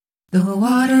The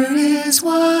water is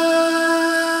wide,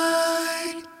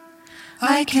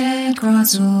 I can't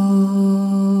cross o'er,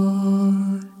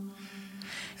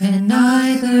 and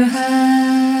neither have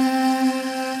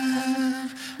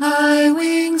I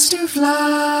wings to fly.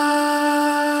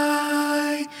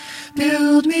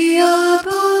 Build me a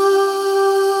boat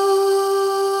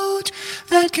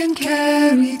that can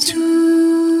carry two,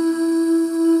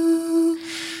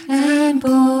 and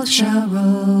both shall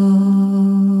row,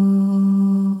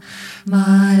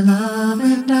 my love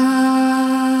and I.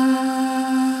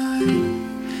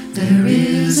 There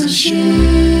is a ship,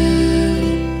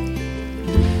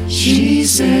 she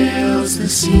sails the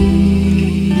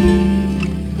sea,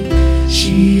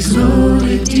 she's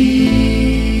loaded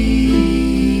deep,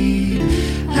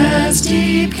 as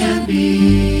deep can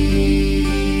be,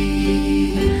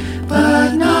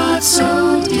 but not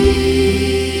so deep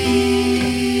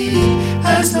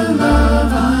as the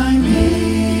love I'm in.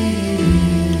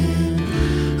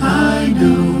 I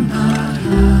know not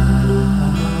how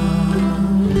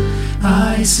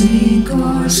I sink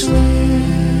or swim.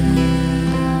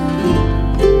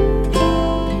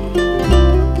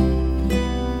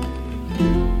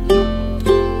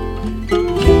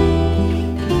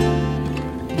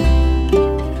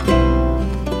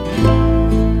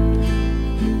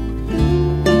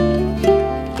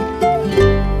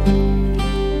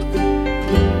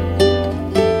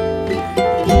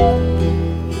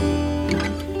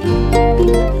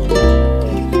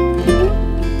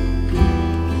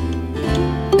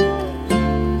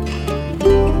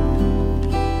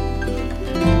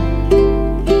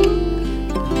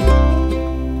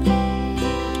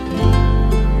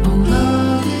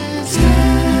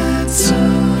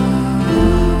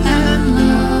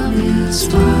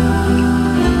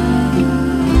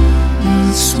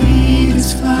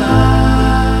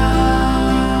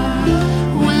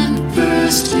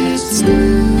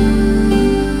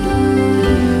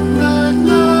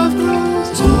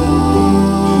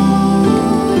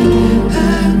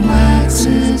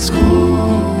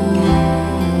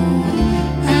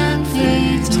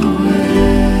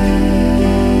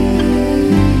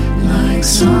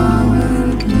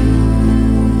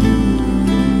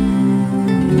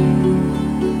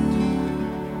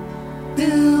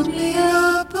 Build me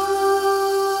a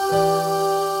boat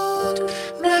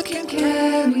that can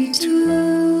carry two,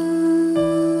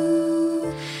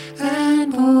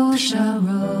 and both shall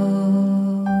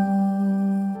row,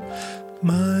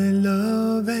 my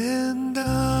love and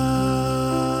I.